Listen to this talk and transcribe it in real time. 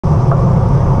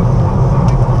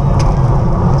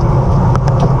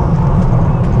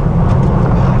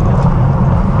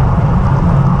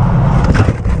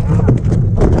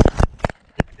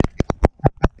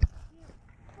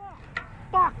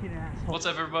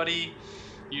buddy?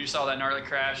 You saw that gnarly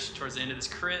crash towards the end of this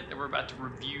crit that we're about to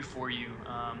review for you.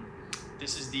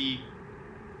 This is the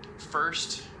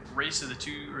first race of the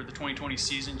 2020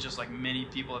 season, just like many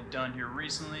people have done here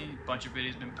recently. A bunch of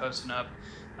videos been posting up.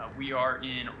 We are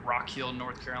in Rock Hill,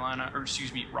 South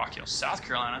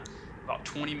Carolina, about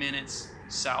 20 minutes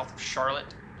south of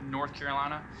Charlotte, North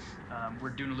Carolina.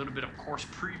 We're doing a little bit of course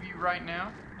preview right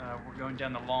now. We're going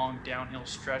down the long downhill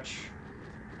stretch.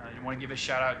 I want to give a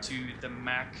shout out to the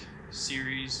Mac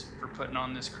series for putting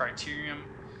on this Criterium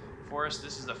for us.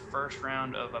 This is the first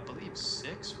round of, I believe,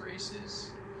 6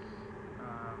 races.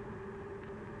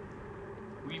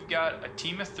 We've got a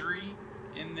team of 3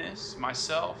 in this,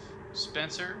 myself,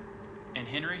 Spencer, and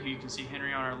Henry, who you can see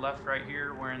Henry on our left right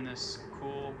here wearing this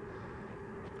cool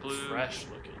blue. Fresh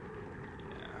looking.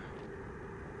 Yeah.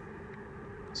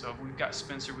 So we've got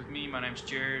Spencer with me. My name's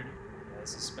Jared. Yeah,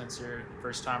 this is Spencer.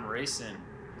 First time racing.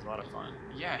 It was a lot of fun.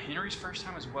 Yeah, Henry's first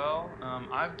time as well.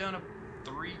 I've done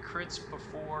 3 crits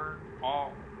before,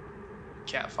 all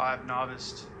Cat 5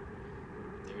 novice.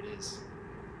 There it is.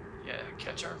 Yeah,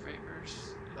 catch our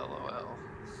vapors. LOL.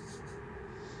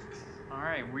 All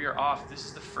right, we are off. This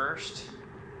is the first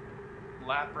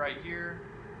lap right here.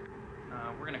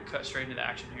 We're gonna cut straight into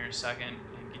action here in a second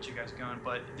and get you guys going.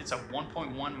 But it's a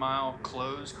 1.1 mile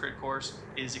closed crit course.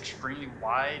 It is extremely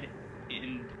wide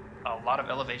and a lot of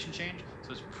elevation change,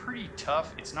 so it's pretty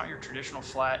tough. It's not your traditional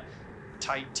flat,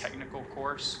 tight technical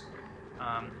course.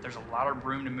 There's a lot of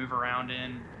room to move around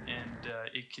in, and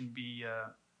it can be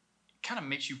kind of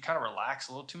makes you kind of relax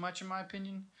a little too much, in my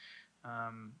opinion,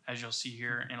 as you'll see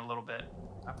here in a little bit.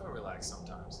 I feel relaxed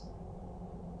sometimes.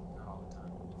 Not all the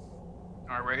time.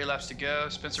 All right, we're 8 laps to go.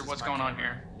 Spencer, what's going on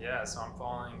here? Yeah, so I'm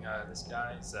following this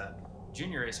guy. He's a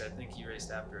junior racer. I think he raced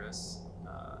after us.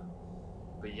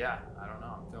 But yeah, I don't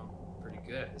know. I'm feeling pretty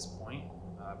good at this point.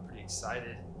 Pretty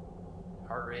excited.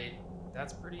 Heart rate,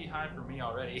 that's pretty high for me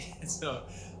already. So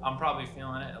I'm probably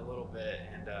feeling it a little bit.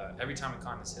 And every time we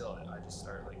climb this hill, I just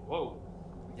start like, whoa.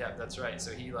 Yeah, that's right.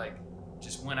 So he like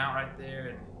just went out right there,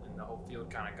 and the whole field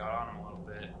kind of got on him a little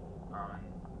bit.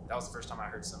 And that was the first time I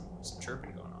heard some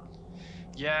chirping going on.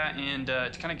 Yeah, and to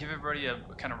kind of give everybody a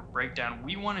kind of a breakdown,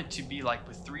 we wanted to be like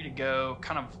with 3 to go,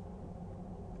 kind of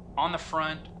on the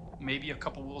front, maybe a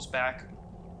couple wheels back,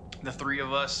 the 3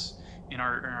 of us in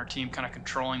our team kind of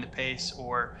controlling the pace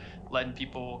or letting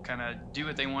people kind of do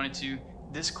what they wanted to.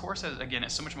 This course has, again,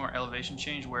 it's so much more elevation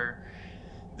change where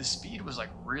the speed was like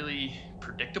really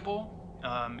predictable.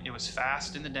 It was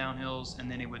fast in the downhills, and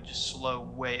then it would just slow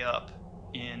way up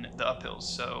in the uphills.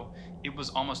 So it was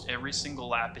almost every single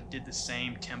lap it did the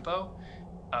same tempo,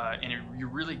 and you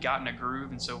really got in a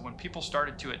groove. And so when people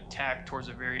started to attack towards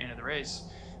the very end of the race,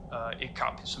 it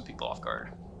caught some people off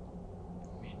guard.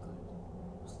 Me included.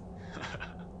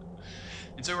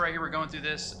 And so right here we're going through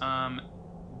this.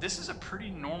 This is a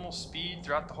pretty normal speed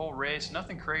throughout the whole race,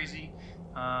 nothing crazy.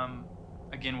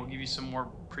 Again, we'll give you some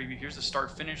more preview. Here's the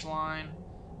start-finish line.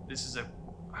 This is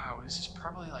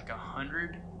probably like a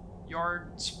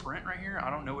 100-yard sprint right here. I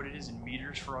don't know what it is in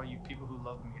meters for all you people who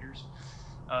love meters.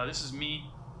 This is me.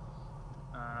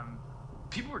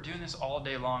 People were doing this all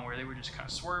day long where they were just kind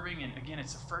of swerving, and again,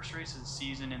 it's the first race of the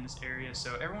season in this area,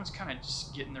 so everyone's kind of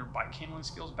just getting their bike handling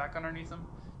skills back underneath them.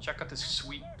 Check out this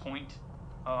sweet point.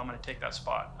 Oh, I'm gonna take that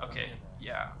spot. Okay,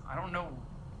 yeah, I don't know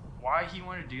why he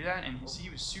wanted to do that, and he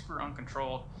was super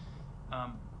uncontrolled.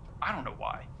 I don't know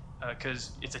why,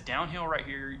 because it's a downhill right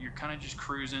here. You're kind of just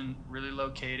cruising, really low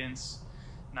cadence,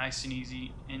 nice and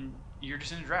easy, and you're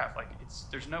just in a draft. Like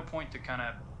there's no point to kind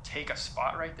of take a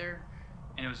spot right there.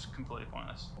 And it was completely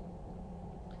pointless.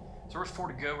 So we're 4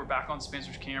 to go. We're back on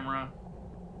Spencer's camera.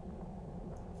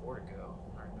 4 to go.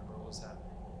 I don't remember what was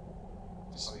happening.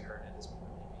 Just probably hurting at this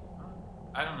point,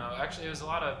 maybe. I don't know. Actually, it was a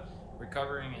lot of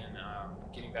recovering and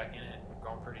getting back in it.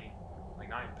 Going pretty, like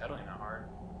not even pedaling that hard.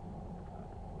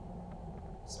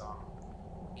 So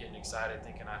I'm getting excited,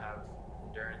 thinking I have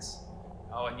endurance.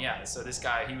 Oh, and yeah. So this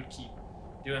guy, he would keep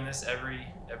doing this every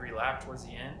lap towards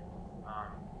the end.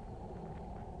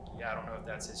 Yeah, I don't know if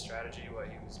that's his strategy, what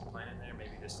he was planning there,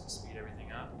 maybe just to speed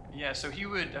everything up. Yeah, so he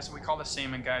would, that's what we call the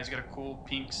salmon guy. He's got a cool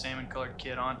pink salmon colored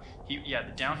kit on. The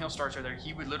downhill starts right there.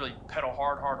 He would literally pedal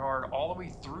hard all the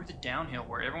way through the downhill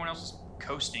where everyone else is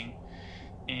coasting,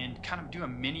 and kind of do a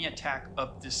mini attack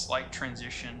up this slight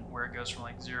transition where it goes from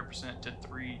like 0% to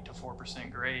 3 to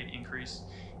 4% grade increase.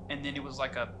 And then it was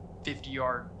like a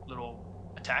 50-yard little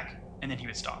attack, and then he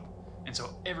would stop. And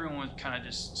so everyone would kind of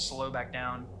just slow back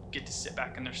down, get to sit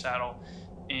back in their saddle,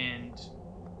 and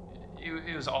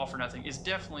it was all for nothing. It's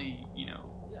definitely, Yeah,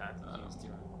 I think he was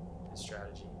doing his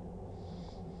strategy.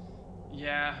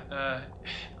 Yeah,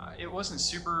 it wasn't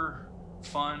super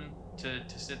fun to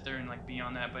sit there and like be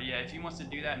on that. But yeah, if he wants to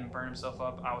do that and burn himself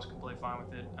up, I was completely fine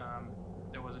with it.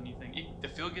 There wasn't anything. The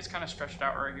field gets kind of stretched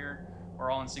out right here. We're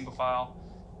all in single file.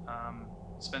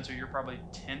 Spencer, you're probably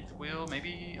 10th wheel,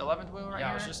 maybe 11th wheel right here.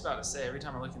 Yeah, I was just about to say, every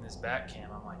time I look in this back cam,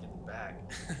 I'm like in the back.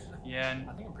 Yeah, and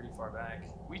I think I'm pretty far back.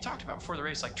 we talked about before the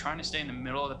race, like trying to stay in the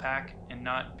middle of the pack and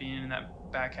not being in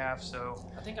that back half. So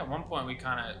I think at one point we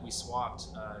swapped.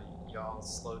 Y'all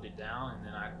slowed it down, and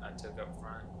then I took up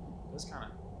front. It was that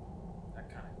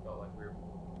kind of felt like we were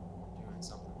doing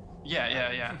something.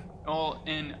 Yeah. Well,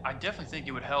 and I definitely think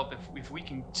it would help if we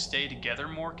can stay together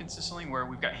more consistently, where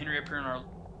we've got Henry up here in our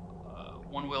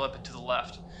one wheel up and to the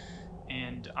left,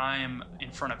 and I am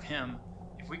in front of him.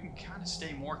 If we can kind of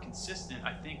stay more consistent,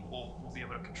 I think we'll be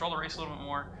able to control the race a little bit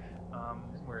more.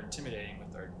 We're intimidating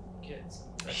with our kids.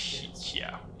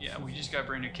 Yeah. We just got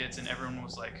brand new kids, and everyone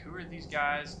was like, "Who are these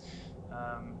guys?"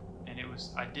 And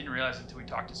I didn't realize until we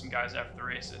talked to some guys after the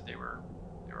race that they were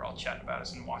all chatting about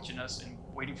us and watching us and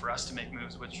waiting for us to make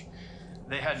moves, which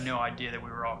they had no idea that we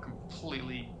were all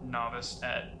completely novice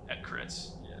at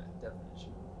crits. Yeah,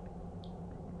 definition.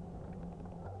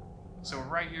 So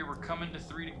right here, we're coming to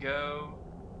 3 to go.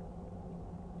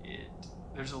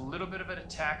 There's a little bit of an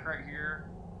attack right here,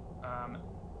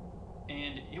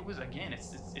 and it was again.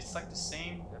 It's like the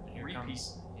same Here repeat.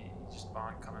 comes just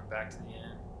Bond coming back to the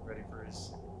end, ready for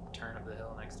his turn of the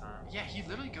hill next time. Yeah, he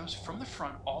literally goes from the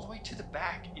front all the way to the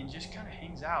back and just kind of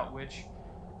hangs out, which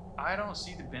I don't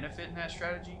see the benefit in that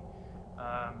strategy.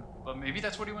 But maybe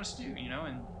that's what he wants to do,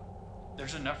 and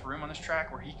there's enough room on this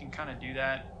track where he can kind of do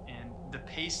that, and the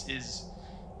pace is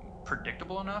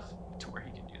predictable enough to where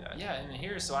he can do that. Yeah, and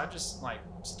here, so I just like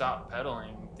stopped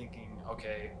pedaling, thinking,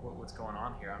 okay, what's going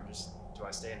on here? Do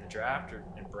I stay in the draft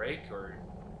and brake, or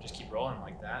just keep rolling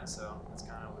like that? So that's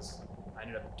kind of I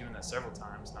ended up doing that several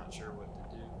times, not sure what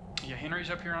to do. Yeah, Henry's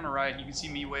up here on the right. You can see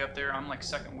me way up there. I'm like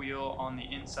second wheel on the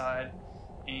inside,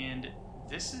 and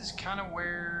this is kind of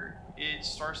where it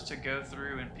starts to go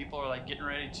through, and people are like getting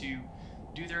ready to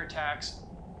do their attacks,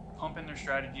 pump in their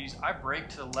strategies. I brake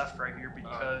to the left right here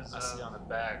because I see on the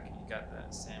back you got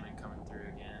that salmon coming through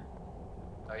again.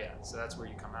 Oh yeah, so that's where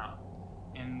you come out.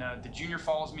 And the junior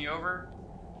follows me over,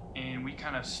 and we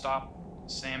kind of stop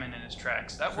salmon in his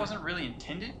tracks. That wasn't really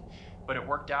intended, but it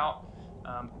worked out.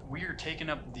 We are taking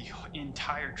up the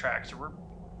entire track, so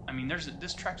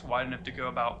this track's wide enough to go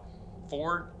about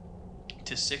 4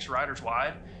 to 6 riders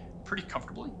wide pretty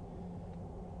comfortably.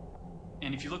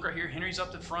 And if you look right here, Henry's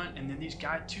up the front, and then these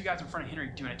two guys in front of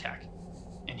Henry do an attack,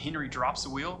 and Henry drops the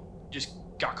wheel, just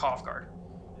got caught off guard.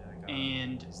 Yeah,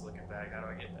 and he's looking back. How do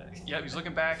I get back? Yeah, he's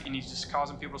looking back, and he's just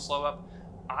causing people to slow up.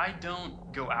 I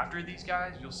don't go after these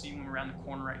guys. You'll see when we're around the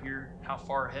corner right here how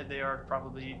far ahead they are,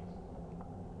 probably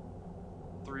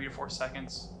 3 to 4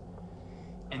 seconds.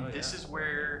 And this is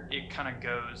where it kind of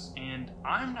goes. And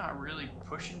I'm not really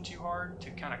pushing too hard to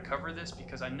kind of cover this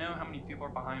because I know how many people are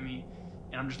behind me,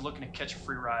 and I'm just looking to catch a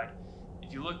free ride.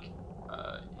 If you look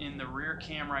in the rear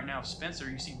cam right now of Spencer,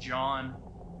 you see John.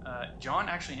 John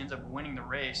actually ends up winning the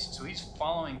race, so he's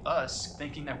following us,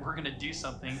 thinking that we're going to do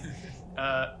something.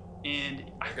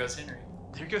 And there goes Henry.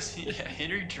 There goes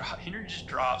Henry. Henry just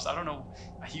drops. I don't know.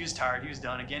 He was tired. He was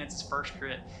done. Again, it's his first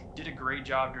crit. Did a great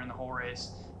job during the whole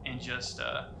race, and just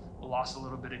lost a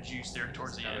little bit of juice there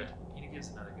towards the end. He gives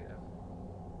another good effort.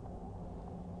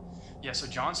 Yeah. So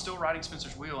John's still riding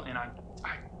Spencer's wheel, and I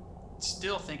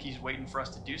still think he's waiting for us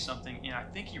to do something, and I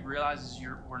think he realizes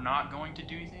we're not going to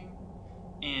do anything,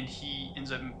 and he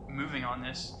ends up moving on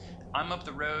this. I'm up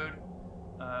the road.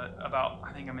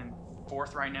 I think I'm in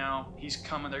 4th right now. He's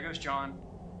coming. There goes John,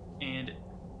 and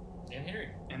Henry.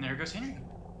 And there goes Henry.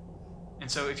 And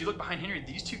so if you look behind Henry,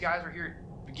 these two guys right here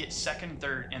get 2nd and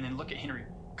 3rd, and then look at Henry,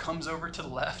 comes over to the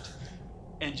left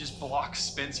and just blocks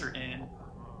Spencer in.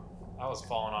 I was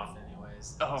falling off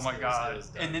anyways. Oh my God.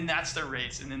 And then that's their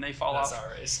race, and then they fall off. That's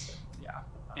our race. Yeah.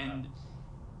 And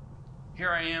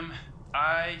here I am.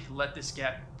 I let this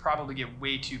gap probably get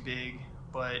way too big,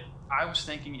 but I was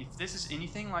thinking if this is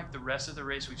anything like the rest of the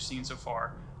race we've seen so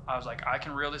far, I was like, I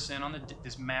can reel this in on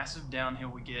this massive downhill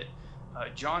we get.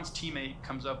 John's teammate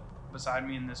comes up beside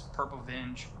me in this purple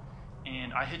Venge,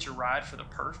 and I hitch a ride for the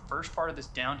first part of this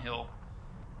downhill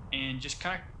and just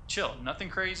kind of chill. Nothing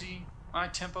crazy. My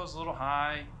tempo's a little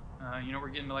high. We're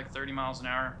getting to like 30 miles an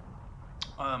hour.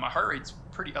 My heart rate's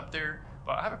pretty up there,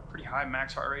 but I have a pretty high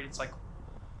max heart rate. It's like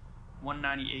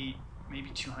 198, maybe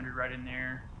 200 right in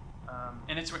there.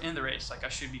 And it's in the race. Like I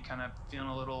should be kind of feeling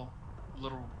a little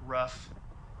rough.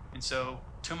 And so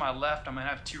to my left, I'm gonna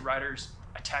have 2 riders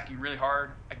attacking really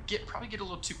hard. I probably get a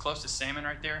little too close to Salmon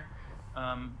right there,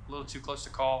 a little too close to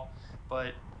call.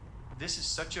 But this is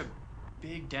such a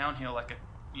big downhill, like a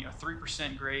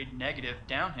 3% grade negative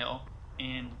downhill,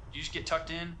 and you just get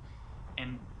tucked in,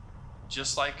 and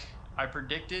just like I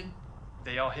predicted,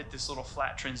 they all hit this little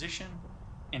flat transition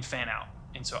and fan out.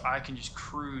 And so I can just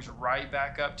cruise right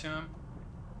back up to him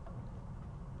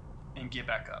and get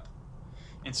back up.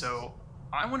 And so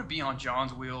I want to be on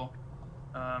John's wheel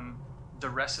the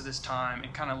rest of this time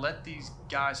and kind of let these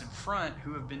guys in front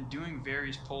who have been doing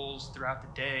various pulls throughout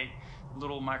the day,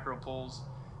 little micro pulls,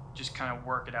 just kind of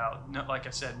work it out. Like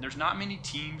I said, there's not many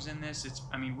teams in this.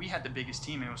 We had the biggest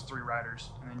team, and it was 3 riders.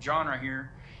 And then John right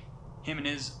here, him and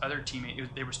his other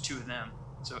teammate, there was 2 of them.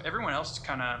 So everyone else is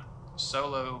kind of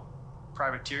solo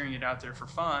privateering it out there for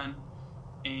fun,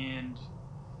 and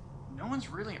no one's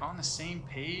really on the same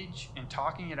page and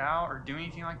talking it out or doing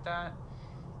anything like that.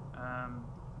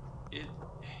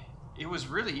 It was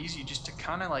really easy just to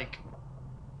kind of like,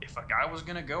 if a guy was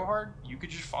gonna go hard, you could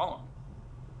just follow him.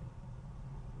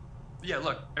 Yeah,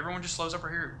 look, everyone just slows up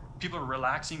right here. People are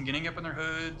relaxing, getting up in their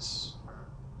hoods.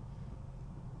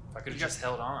 If I could have just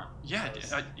held on. Yeah,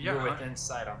 you were within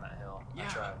sight on that hill. Yeah. I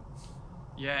tried.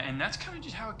 Yeah, and that's kind of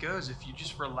just how it goes. If you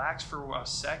just relax for a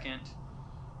second,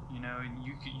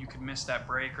 you could miss that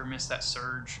break or miss that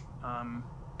surge. And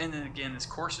then again, this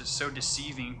course is so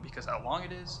deceiving because how long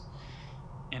it is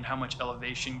and how much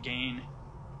elevation gain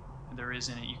there is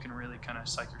in it. You can really kind of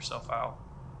psych yourself out.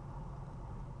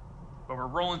 But we're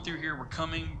rolling through here. We're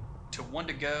coming to 1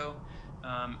 to go.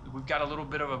 We've got a little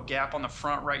bit of a gap on the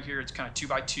front right here. It's kind of 2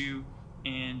 by 2,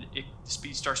 and the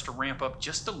speed starts to ramp up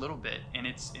just a little bit, and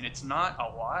it's not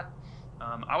a lot.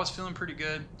 I was feeling pretty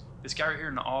good. This guy right here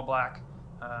in the all black,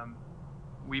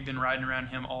 we've been riding around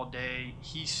him all day.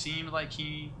 He seemed like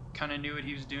he kind of knew what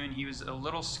he was doing. He was a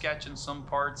little sketch in some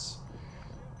parts,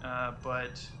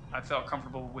 but I felt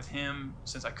comfortable with him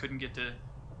since I couldn't get to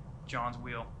John's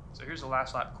wheel. So here's the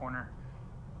last lap corner.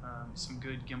 Some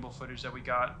good gimbal footage that we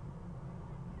got.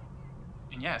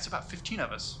 And yeah, it's about 15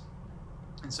 of us.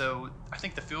 And so I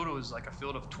think the field was like a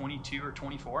field of 22 or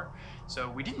 24. So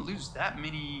we didn't lose that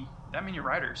many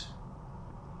riders.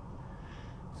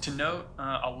 To note,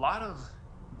 a lot of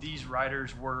these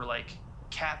riders were like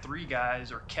Cat 3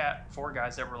 guys or Cat 4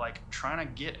 guys that were like trying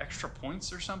to get extra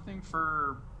points or something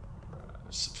for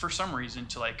some reason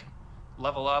to like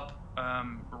level up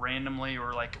randomly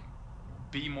or like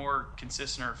be more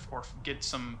consistent or get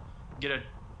a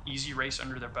easy race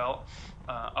under their belt.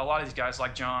 A lot of these guys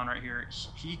like John right here,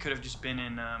 he could have just been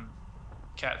in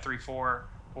Cat 3-4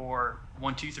 or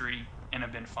 1-2-3 and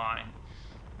have been fine,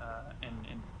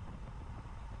 and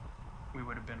we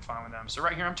would have been fine with them. So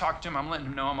right here I'm talking to him, I'm letting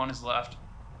him know I'm on his left.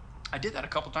 I did that a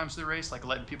couple times through the race, like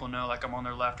letting people know like I'm on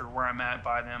their left or where I'm at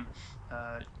by them,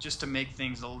 just to make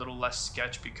things a little less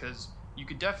sketch, because you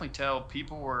could definitely tell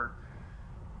people were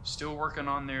still working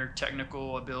on their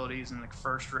technical abilities and the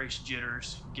first race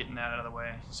jitters, getting that out of the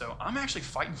way. So I'm actually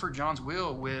fighting for John's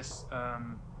wheel with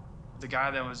the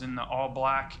guy that was in the all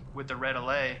black with the red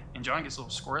LA, and John gets a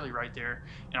little squirrely right there,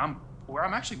 and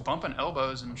I'm actually bumping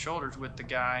elbows and shoulders with the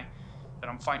guy that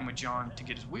I'm fighting with John to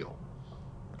get his wheel.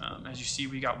 As you see,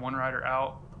 we got one rider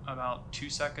out about 2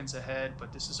 seconds ahead,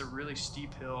 but this is a really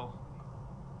steep hill,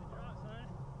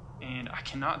 and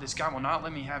this guy will not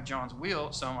let me have John's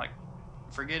wheel, so I'm like,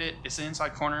 forget it, it's the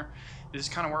inside corner. This is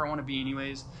kind of where I want to be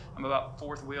anyways. I'm about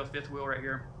 4th wheel, 5th wheel right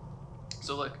here.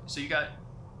 So look, so you got,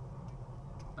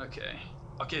 okay,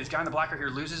 this guy in the black right here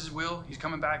loses his wheel, he's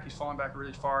coming back, he's falling back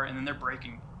really far, and then they're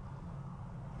braking.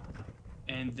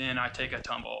 And then I take a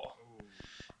tumble.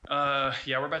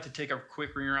 Yeah, we're about to take a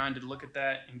quick rewind to look at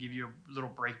that and give you a little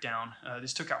breakdown.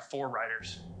 This took out 4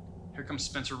 riders. Here comes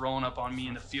Spencer rolling up on me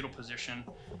in the fetal position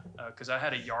because I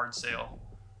had a yard sale.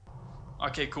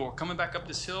 Okay, cool. Coming back up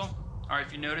this hill. All right,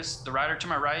 if you notice, the rider to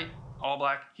my right, all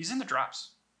black, he's in the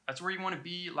drops. That's where you want to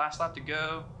be. Last lap to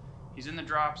go. He's in the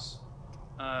drops.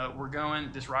 We're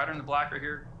going. This rider in the black right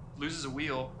here loses a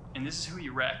wheel, and this is who he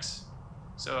wrecks.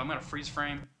 So I'm going to freeze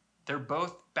frame. They're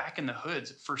both back in the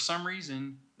hoods. For some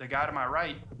reason, the guy to my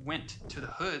right went to the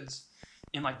hoods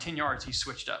in like 10 yards. He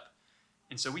switched up.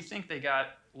 And so we think they got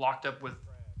locked up with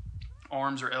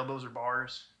arms or elbows or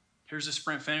bars. Here's the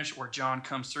sprint finish where John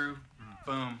comes through.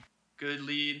 Boom. Good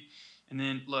lead. And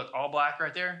then look, all black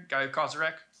right there. Guy who caused the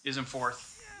wreck is in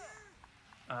 4th.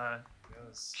 Kind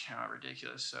of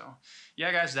ridiculous. So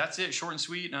yeah, guys, that's it. Short and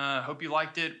sweet. Hope you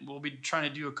liked it. We'll be trying to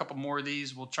do a couple more of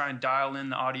these. We'll try and dial in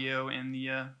the audio and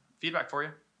the feedback for you.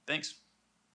 Thanks.